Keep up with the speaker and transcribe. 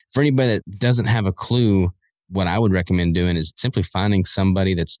for anybody that doesn't have a clue, what I would recommend doing is simply finding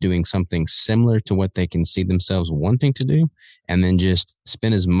somebody that's doing something similar to what they can see themselves wanting to do, and then just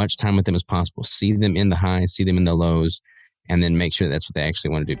spend as much time with them as possible. See them in the highs, see them in the lows, and then make sure that's what they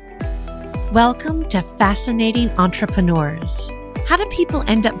actually want to do. Welcome to Fascinating Entrepreneurs. How do people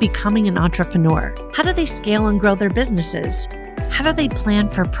end up becoming an entrepreneur? How do they scale and grow their businesses? How do they plan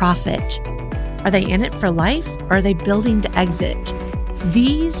for profit? Are they in it for life, or are they building to exit?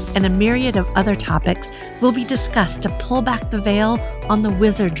 These and a myriad of other topics will be discussed to pull back the veil on the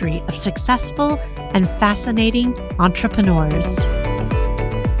wizardry of successful and fascinating entrepreneurs.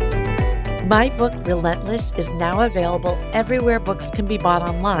 My book, Relentless, is now available everywhere books can be bought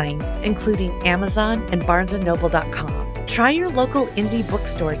online, including Amazon and BarnesandNoble.com. Try your local indie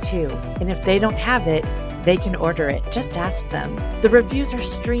bookstore too, and if they don't have it, they can order it. Just ask them. The reviews are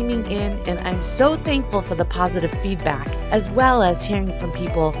streaming in, and I'm so thankful for the positive feedback, as well as hearing from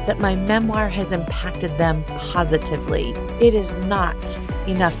people that my memoir has impacted them positively. It is not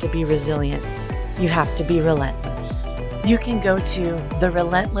enough to be resilient. You have to be relentless. You can go to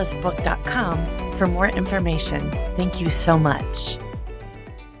therelentlessbook.com for more information. Thank you so much.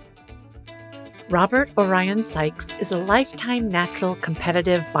 Robert Orion Sykes is a lifetime natural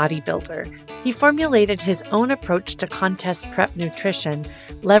competitive bodybuilder. He formulated his own approach to contest prep nutrition,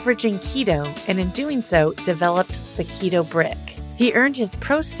 leveraging keto, and in doing so, developed the Keto Brick. He earned his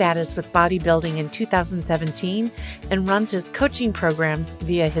pro status with bodybuilding in 2017 and runs his coaching programs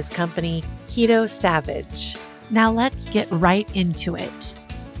via his company, Keto Savage. Now let's get right into it.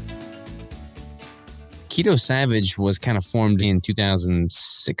 Keto Savage was kind of formed in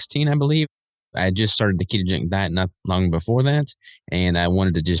 2016, I believe. I just started the ketogenic diet not long before that, and I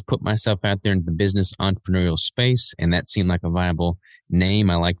wanted to just put myself out there into the business entrepreneurial space, and that seemed like a viable name.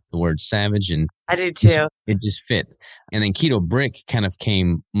 I like the word savage, and I do too. It just fit. And then Keto Brick kind of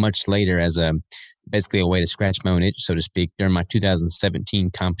came much later as basically a way to scratch my own itch, so to speak. During my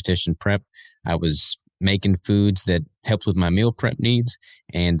 2017 competition prep, I was making foods that helped with my meal prep needs,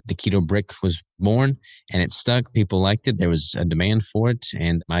 and the Keto Brick was born, and it stuck. People liked it. There was a demand for it,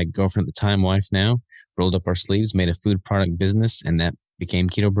 and my girlfriend at the time, wife now, rolled up our sleeves, made a food product business, and that became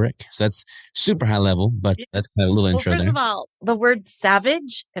Keto Brick. So that's super high level, but that's kind of a little intro there. First of all, the words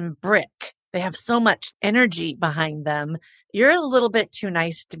savage and brick, they have so much energy behind them. You're a little bit too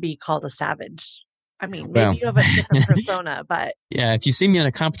nice to be called a savage. I mean, maybe you have a different persona, but... Yeah, if you see me on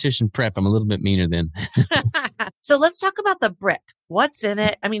a competition prep, I'm a little bit meaner then. So let's talk about the brick. What's in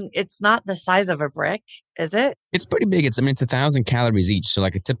it? I mean, it's not the size of a brick, is it? It's pretty big. It's 1,000 calories each. So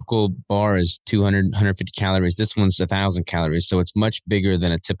like a typical bar is 200, 150 calories. This one's 1,000 calories. So it's much bigger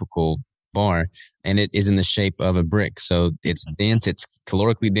than a typical bar, and it is in the shape of a brick. So it's dense, it's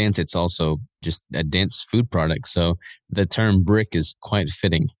calorically dense. It's also just a dense food product. So the term brick is quite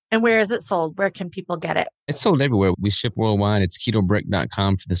fitting. And where is it sold? Where can people get it? It's sold everywhere. We ship worldwide. It's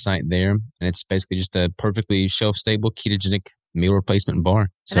ketobrick.com for the site there. And it's basically just a perfectly shelf-stable ketogenic meal replacement bar. And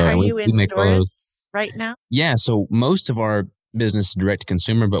so are you in stores right now? Yeah. So most of our business is direct to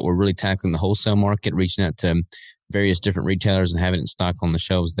consumer, but we're really tackling the wholesale market, reaching out to various different retailers and having it in stock on the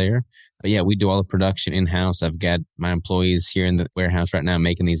shelves there. But yeah, we do all the production in-house. I've got my employees here in the warehouse right now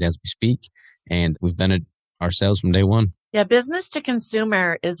making these as we speak, and we've done it ourselves from day one. Yeah, business to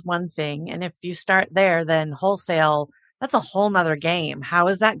consumer is one thing. And if you start there, then wholesale, that's a whole nother game. How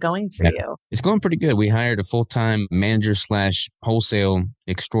is that going for you? It's going pretty good. We hired a full-time manager / wholesale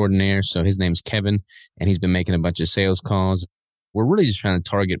extraordinaire. So his name's Kevin, and he's been making a bunch of sales calls. We're really just trying to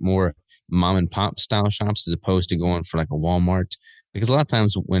target more mom and pop style shops as opposed to going for like a Walmart. Because a lot of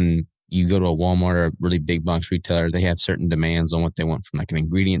times when you go to a Walmart or a really big box retailer, they have certain demands on what they want from like an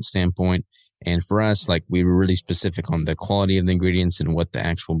ingredient standpoint. And for us, like we were really specific on the quality of the ingredients and what the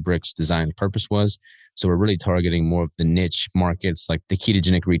actual brick's design purpose was. So we're really targeting more of the niche markets, like the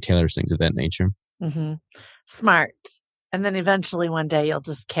ketogenic retailers, things of that nature. Mm-hmm. Smart. And then eventually one day you'll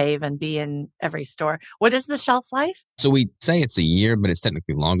just cave and be in every store. What is the shelf life? So we say it's a year, but it's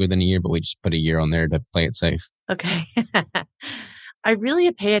technically longer than a year, but we just put a year on there to play it safe. Okay. I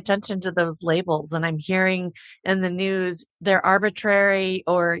really pay attention to those labels, and I'm hearing in the news they're arbitrary,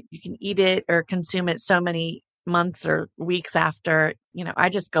 or you can eat it or consume it so many months or weeks after. You know, I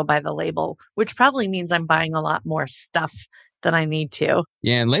just go by the label, which probably means I'm buying a lot more stuff than I need to.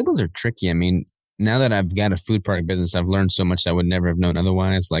 Yeah, and labels are tricky. I mean, now that I've got a food product business, I've learned so much I would never have known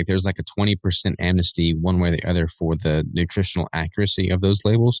otherwise. Like there's like a 20% amnesty one way or the other for the nutritional accuracy of those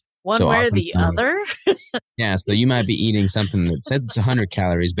labels. One way or the other? Yeah. So you might be eating something that says it's 100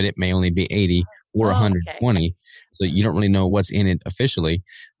 calories, but it may only be 80 or 120. Okay. So you don't really know what's in it officially.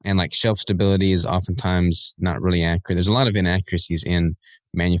 And like shelf stability is oftentimes not really accurate. There's a lot of inaccuracies in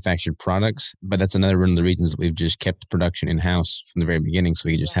manufactured products. But that's another one of the reasons that we've just kept production in-house from the very beginning so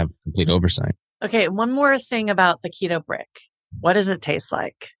we can just have complete oversight. Okay, one more thing about the keto brick. What does it taste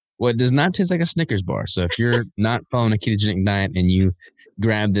like? Well, it does not taste like a Snickers bar. So if you're not following a ketogenic diet and you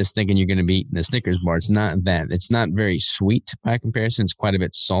grab this thinking you're going to be eating a Snickers bar, it's not that. It's not very sweet by comparison. It's quite a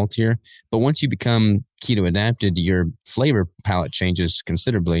bit saltier. But once you become keto adapted, your flavor palette changes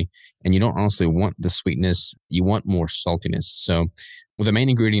considerably and you don't honestly want the sweetness. You want more saltiness. So well, the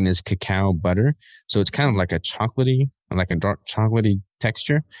main ingredient is cacao butter. So it's kind of like a chocolatey, like a dark chocolatey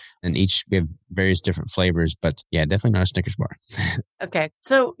texture. And each, we have various different flavors, but yeah, definitely not a Snickers bar. Okay.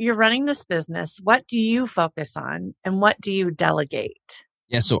 So you're running this business. What do you focus on and what do you delegate?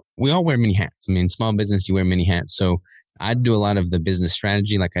 Yeah. So we all wear many hats. I mean, small business, you wear many hats. So I do a lot of the business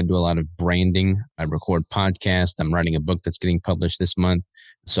strategy. Like I do a lot of branding. I record podcasts. I'm writing a book that's getting published this month.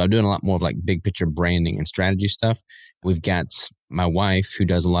 So I'm doing a lot more of like big picture branding and strategy stuff. We've got my wife who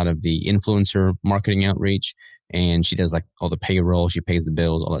does a lot of the influencer marketing outreach, and she does like all the payroll. She pays the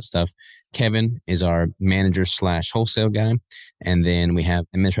bills, all that stuff. Kevin is our manager / wholesale guy. And then we have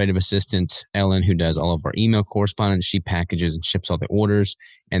administrative assistant Ellen, who does all of our email correspondence. She packages and ships all the orders.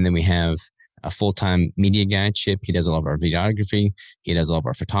 And then we have a full-time media guy, Chip. He does all of our videography. He does all of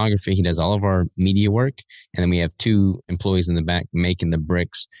our photography. He does all of our media work. And then we have 2 employees in the back making the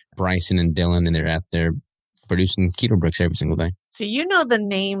bricks, Bryson and Dylan, and they're out there producing keto bricks every single day. So you know the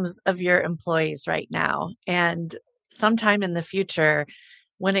names of your employees right now. And sometime in the future,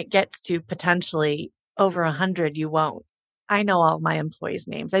 when it gets to potentially over 100, you won't. I know all my employees'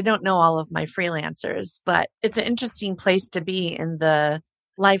 names. I don't know all of my freelancers, but it's an interesting place to be in the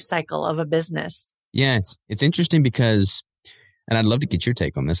life cycle of a business. Yeah, it's interesting because, and I'd love to get your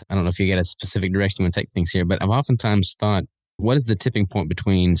take on this. I don't know if you get a specific direction you want to take things here, but I've oftentimes thought, what is the tipping point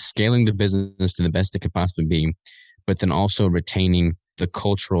between scaling the business to the best it could possibly be, but then also retaining the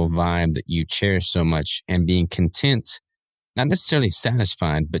cultural vibe that you cherish so much and being content, not necessarily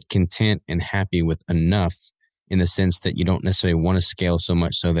satisfied, but content and happy with enough in the sense that you don't necessarily want to scale so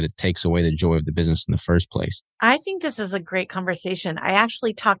much so that it takes away the joy of the business in the first place. I think this is a great conversation. I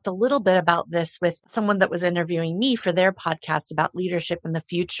actually talked a little bit about this with someone that was interviewing me for their podcast about leadership in the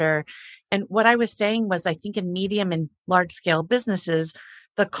future. And what I was saying was, I think in medium and large scale businesses,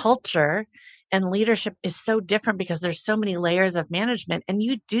 the culture and leadership is so different because there's so many layers of management and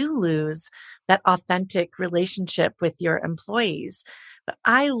you do lose that authentic relationship with your employees. But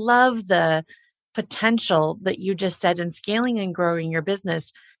I love the potential that you just said in scaling and growing your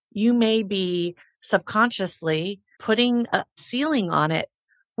business. You may be subconsciously putting a ceiling on it,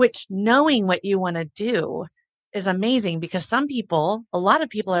 which knowing what you want to do is amazing because a lot of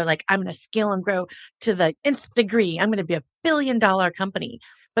people are like, I'm going to scale and grow to the nth degree. I'm going to be $1 billion company,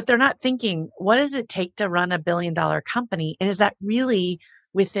 but they're not thinking, what does it take to run $1 billion company? And is that really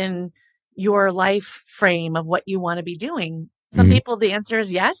within your life frame of what you want to be doing? Some people, the answer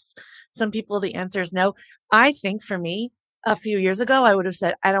is yes. Some people, the answer is no. I think for me, a few years ago, I would have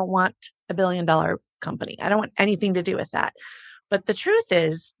said, I don't want $1 billion company. I don't want anything to do with that. But the truth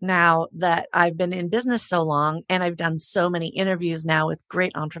is now that I've been in business so long and I've done so many interviews now with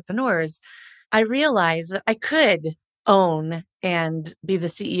great entrepreneurs, I realize that I could own and be the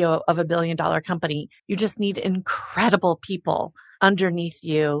CEO of $1 billion company. You just need incredible people underneath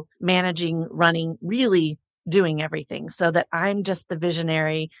you, managing, running, really doing everything so that I'm just the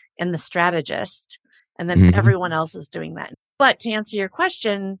visionary and the strategist. And then everyone else is doing that. But to answer your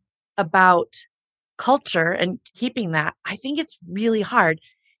question about culture and keeping that, I think it's really hard.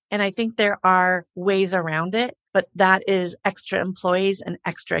 And I think there are ways around it, but that is extra employees and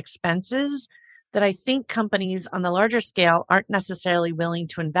extra expenses that I think companies on the larger scale aren't necessarily willing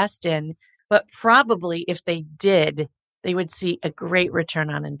to invest in, but probably if they did, they would see a great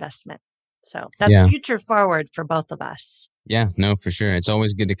return on investment. So that's future forward for both of us. Yeah, no, for sure. It's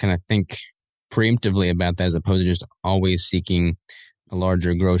always good to kind of think preemptively about that as opposed to just always seeking a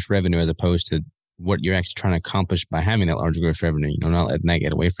larger gross revenue as opposed to what you're actually trying to accomplish by having that larger gross revenue, not letting that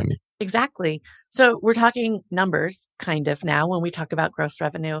get away from you. Exactly. So we're talking numbers kind of now when we talk about gross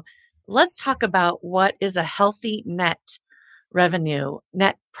revenue. Let's talk about what is a healthy net revenue,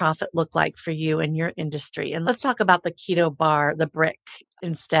 net profit look like for you and your industry. And let's talk about the keto bar, the brick,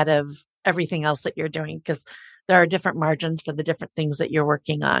 instead of everything else that you're doing, because there are different margins for the different things that you're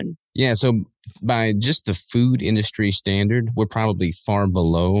working on. Yeah. So by just the food industry standard, we're probably far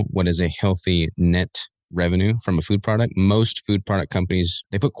below what is a healthy net revenue from a food product. Most food product companies,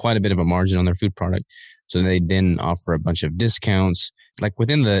 they put quite a bit of a margin on their food product. So they then offer a bunch of discounts. Like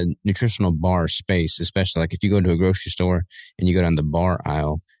within the nutritional bar space, especially like if you go to a grocery store and you go down the bar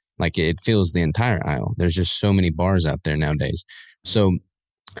aisle, like it fills the entire aisle. There's just so many bars out there nowadays. So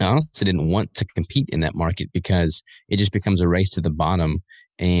I honestly didn't want to compete in that market because it just becomes a race to the bottom.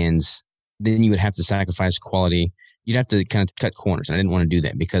 And then you would have to sacrifice quality. You'd have to kind of cut corners. And I didn't want to do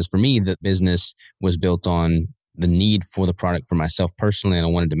that because for me, the business was built on the need for the product for myself personally. And I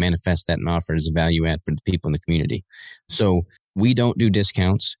wanted to manifest that and offer it as a value add for the people in the community. So we don't do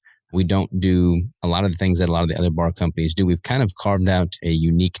discounts. We don't do a lot of the things that a lot of the other bar companies do. We've kind of carved out a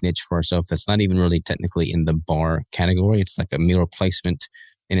unique niche for ourselves that's not even really technically in the bar category. It's like a meal replacement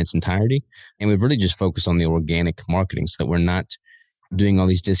in its entirety. And we've really just focused on the organic marketing so that we're not doing all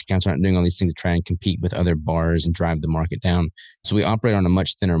these discounts, aren't doing all these things to try and compete with other bars and drive the market down. So we operate on a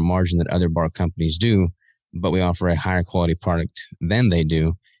much thinner margin than other bar companies do, but we offer a higher quality product than they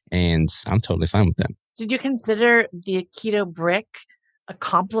do. And I'm totally fine with that. Did you consider the Keto Brick a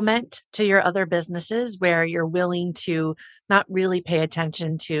complement to your other businesses where you're willing to not really pay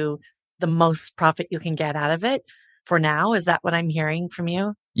attention to the most profit you can get out of it for now? Is that what I'm hearing from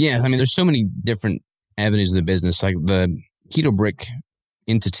you? Yeah. I mean, there's so many different avenues of the business. Like the Keto Brick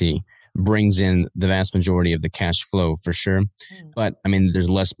entity brings in the vast majority of the cash flow for sure. But I mean, there's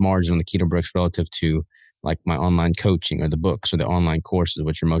less margin on the Keto Bricks relative to like my online coaching or the books or the online courses,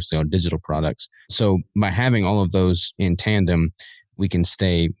 which are mostly all digital products. So by having all of those in tandem, we can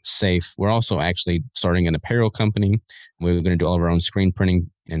stay safe. We're also actually starting an apparel company. We're going to do all of our own screen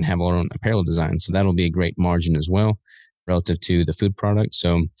printing and have our own apparel design. So that'll be a great margin as well relative to the food product.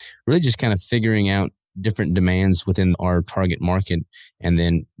 So really just kind of figuring out different demands within our target market and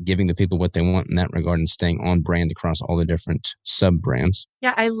then giving the people what they want in that regard and staying on brand across all the different sub brands.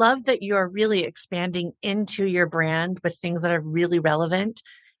 Yeah, I love that you're really expanding into your brand with things that are really relevant.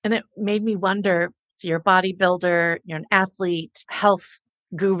 And it made me wonder, so you're a bodybuilder, you're an athlete, health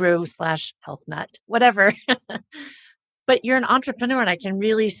guru / health nut, whatever. But you're an entrepreneur and I can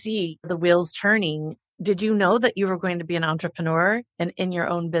really see the wheels turning. Did you know that you were going to be an entrepreneur and in your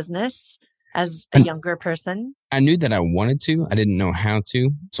own business as a younger person? I knew that I wanted to. I didn't know how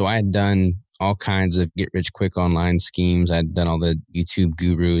to. So I had done all kinds of get rich quick online schemes. I'd done all the YouTube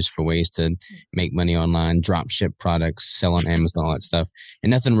gurus for ways to make money online, drop ship products, sell on Amazon, all that stuff.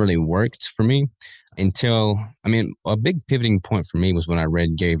 And nothing really worked for me until, I mean, a big pivoting point for me was when I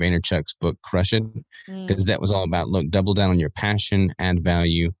read Gary Vaynerchuk's book, Crush It, because that was all about, look, double down on your passion, add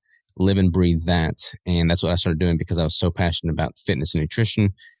value, live and breathe that. And that's what I started doing because I was so passionate about fitness and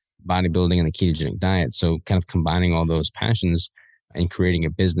nutrition, bodybuilding and the ketogenic diet. So kind of combining all those passions and creating a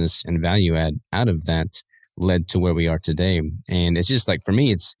business and value add out of that led to where we are today. And it's just like, for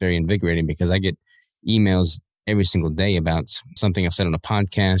me, it's very invigorating because I get emails every single day about something I've said on a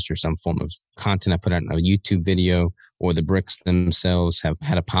podcast or some form of content I put out in a YouTube video, or the bricks themselves have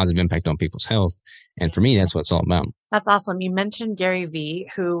had a positive impact on people's health. And for me, that's what it's all about. That's awesome. You mentioned Gary Vee,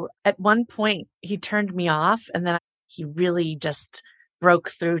 who at one point he turned me off and then he really just broke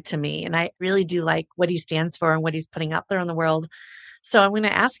through to me. And I really do like what he stands for and what he's putting out there in the world. So I'm going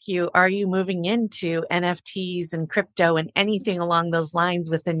to ask you, are you moving into NFTs and crypto and anything along those lines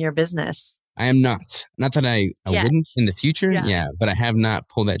within your business? I am not. Not that I wouldn't in the future. Yeah. But I have not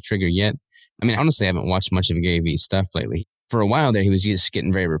pulled that trigger yet. I mean, honestly, I haven't watched much of Gary Vee's stuff lately. For a while there, he was just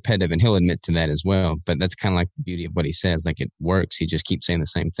getting very repetitive, and he'll admit to that as well. But that's kind of like the beauty of what he says. Like, it works. He just keeps saying the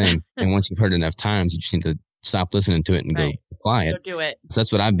same thing. And once you've heard it enough times, you just need to stop listening to it and go apply it. Go do it. So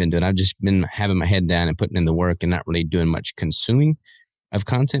that's what I've been doing. I've just been having my head down and putting in the work and not really doing much consuming of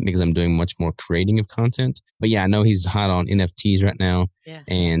content because I'm doing much more creating of content. But yeah, I know he's hot on NFTs right now. Yeah.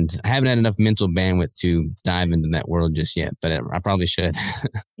 And I haven't had enough mental bandwidth to dive into that world just yet, but I probably should.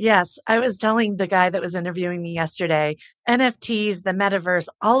 Yes. I was telling the guy that was interviewing me yesterday, NFTs, the metaverse,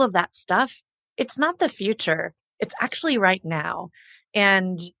 all of that stuff, it's not the future. It's actually right now.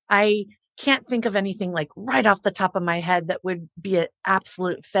 And I can't think of anything like right off the top of my head that would be an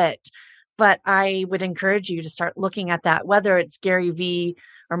absolute fit. But I would encourage you to start looking at that, whether it's Gary Vee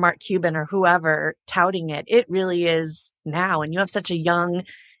or Mark Cuban or whoever touting it. It really is now. And you have such a young,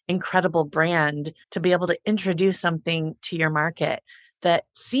 incredible brand to be able to introduce something to your market that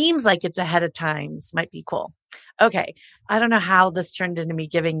seems like it's ahead of times. Might be cool. Okay. I don't know how this turned into me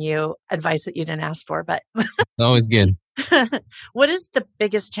giving you advice that you didn't ask for, but always good. What is the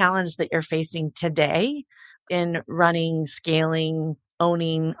biggest challenge that you're facing today in running, scaling,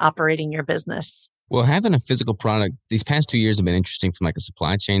 owning, operating your business? Well, having a physical product, these past 2 years have been interesting from like a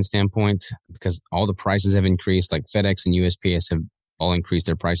supply chain standpoint because all the prices have increased. Like FedEx and USPS have all increased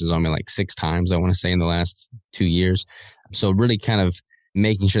their prices on me like 6 times, I want to say, in the last 2 years. So really kind of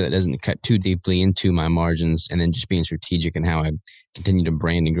making sure that doesn't cut too deeply into my margins, and then just being strategic in how I continue to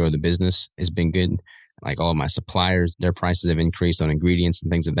brand and grow the business has been good. Like all of my suppliers, their prices have increased on ingredients and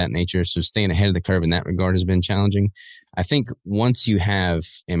things of that nature. So staying ahead of the curve in that regard has been challenging. I think once you have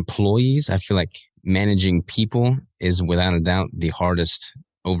employees, I feel like managing people is without a doubt the hardest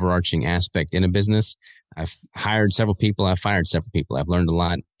overarching aspect in a business. I've hired several people. I've fired several people. I've learned a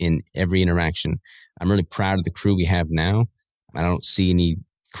lot in every interaction. I'm really proud of the crew we have now. I don't see any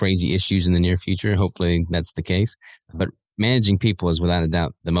crazy issues in the near future. Hopefully that's the case. But managing people is without a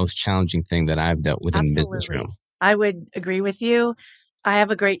doubt the most challenging thing that I've dealt with in the business realm. I would agree with you. I have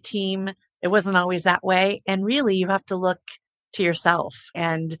a great team. It wasn't always that way. And really, you have to look to yourself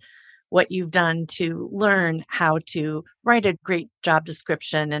and what you've done to learn how to write a great job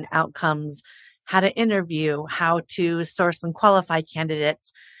description and outcomes, how to interview, how to source and qualify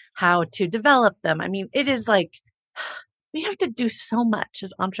candidates, how to develop them. I mean, it is like, we have to do so much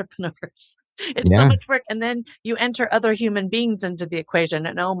as entrepreneurs. It's so much work. And then you enter other human beings into the equation.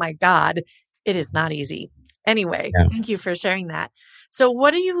 And oh my God, it is not easy. Anyway, thank you for sharing that. So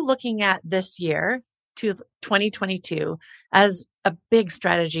what are you looking at this year, to 2022, as a big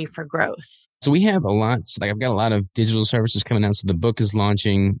strategy for growth? So we have a lot, like I've got a lot of digital services coming out. So the book is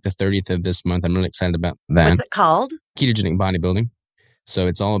launching the 30th of this month. I'm really excited about that. What's it called? Ketogenic Bodybuilding. So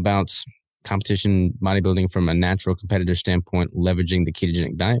it's all about competition bodybuilding from a natural competitor standpoint, leveraging the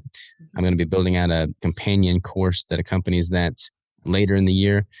ketogenic diet. I'm going to be building out a companion course that accompanies that later in the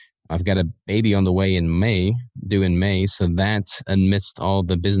year. I've got a baby on the way due in May. So that amidst all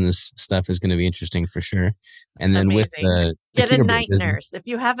the business stuff is going to be interesting for sure. And then with the get a night nurse. If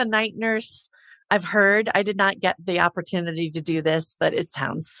you have a night nurse, I've heard, I did not get the opportunity to do this, but it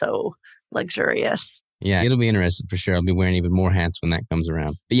sounds so luxurious. Yeah, it'll be interesting for sure. I'll be wearing even more hats when that comes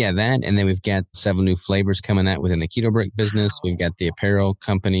around. But yeah, that, and then we've got several new flavors coming out within the Keto Brick business. We've got the apparel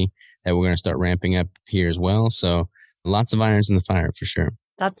company that we're going to start ramping up here as well. So lots of irons in the fire for sure.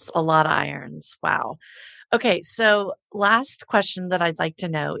 That's a lot of irons. Wow. Okay. So last question that I'd like to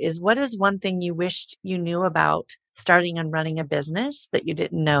know is, what is one thing you wished you knew about starting and running a business that you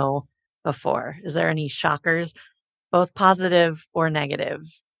didn't know before? Is there any shockers, both positive or negative?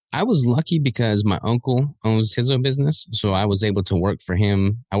 I was lucky because my uncle owns his own business. So I was able to work for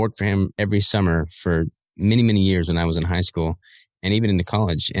him. I worked for him every summer for many, many years when I was in high school and even into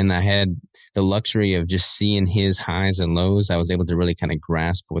college. And I had the luxury of just seeing his highs and lows. I was able to really kind of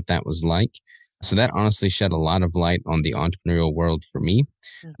grasp what that was like. So that honestly shed a lot of light on the entrepreneurial world for me.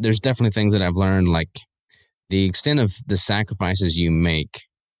 There's definitely things that I've learned, like the extent of the sacrifices you make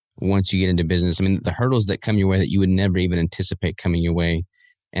once you get into business. I mean, the hurdles that come your way that you would never even anticipate coming your way.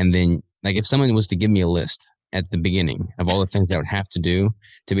 And then, like, if someone was to give me a list at the beginning of all the things I would have to do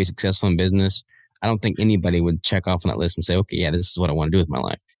to be successful in business, I don't think anybody would check off on that list and say, okay, yeah, this is what I want to do with my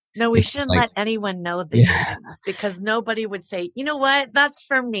life. No, we shouldn't let anyone know these things, because nobody would say, you know what, that's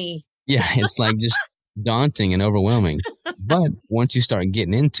for me. Yeah, it's like just daunting and overwhelming. But once you start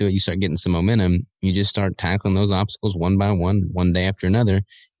getting into it, you start getting some momentum, you just start tackling those obstacles one by one day after another,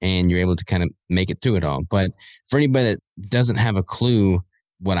 and you're able to kind of make it through it all. But for anybody that doesn't have a clue,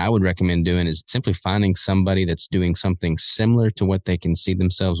 what I would recommend doing is simply finding somebody that's doing something similar to what they can see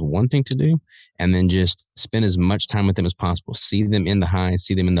themselves wanting to do, and then just spend as much time with them as possible. See them in the highs,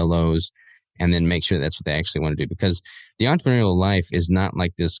 see them in the lows, and then make sure that's what they actually want to do. Because the entrepreneurial life is not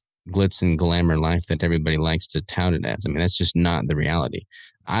like this glitz and glamour life that everybody likes to tout it as. I mean, that's just not the reality.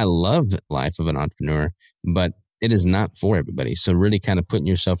 I love the life of an entrepreneur, but it is not for everybody. So really kind of putting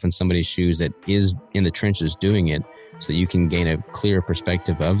yourself in somebody's shoes that is in the trenches doing it, so you can gain a clear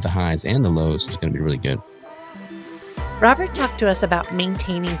perspective of the highs and the lows, is going to be really good. Robert talked to us about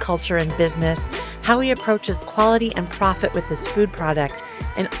maintaining culture in business, how he approaches quality and profit with his food product,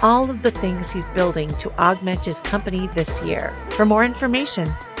 and all of the things he's building to augment his company this year. For more information,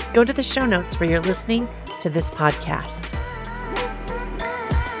 go to the show notes where you're listening to this podcast.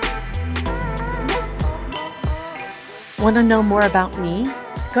 Want to know more about me?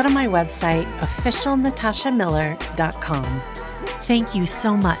 Go to my website, officialnatashamiller.com. Thank you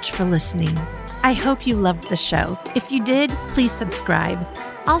so much for listening. I hope you loved the show. If you did, please subscribe.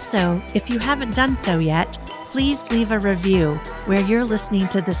 Also, if you haven't done so yet, please leave a review where you're listening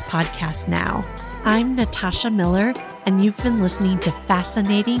to this podcast now. I'm Natasha Miller, and you've been listening to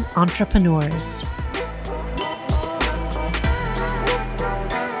Fascinating Entrepreneurs.